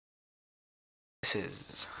This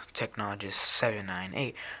is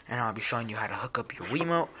Technologist798, and I'll be showing you how to hook up your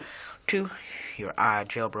Wiimote to your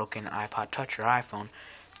jailbroken iPod Touch or iPhone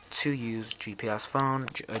to use gpsphone,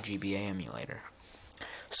 a GBA emulator.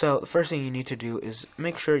 So the first thing you need to do is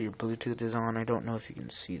make sure your Bluetooth is on. I don't know if you can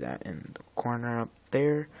see that in the corner up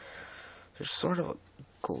there. There's sort of a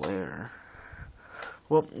glare.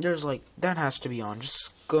 Well, there's that has to be on.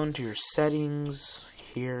 Just go into your settings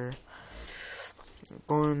here.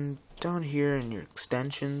 Going down here in your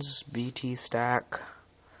extensions, BT stack.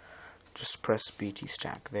 Just press BT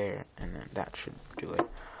stack there, and then that should do it.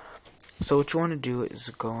 So what you want to do is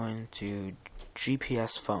go into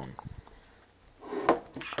gpsphone,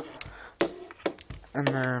 and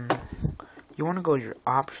then you want to go to your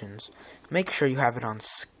options. Make sure you have it on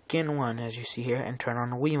skin 1 as you see here, and turn on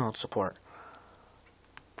wiimote support.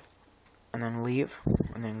 And then leave,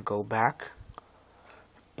 and then go back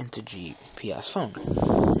into gpsphone,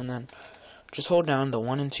 and then just hold down the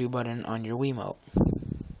 1 and 2 button on your Wiimote.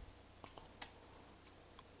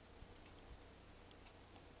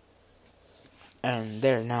 And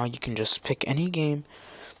there, now you can just pick any game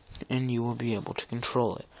and you will be able to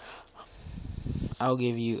control it. I'll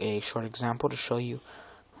give you a short example to show you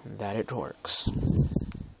that it works. Let me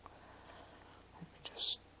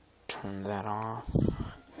just turn that off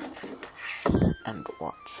and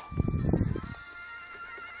watch.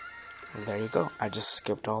 There you go. I just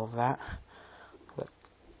skipped all of that.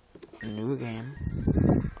 New game.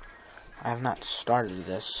 I have not started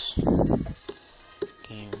this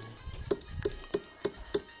game.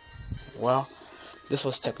 Well, this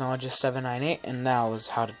was Technologist798, and that was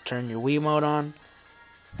how to turn your Wiimote on.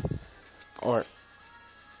 Or,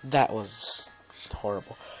 that was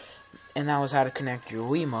horrible. And that was how to connect your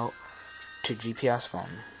Wiimote to gpsphone.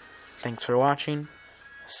 Thanks for watching.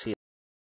 See you.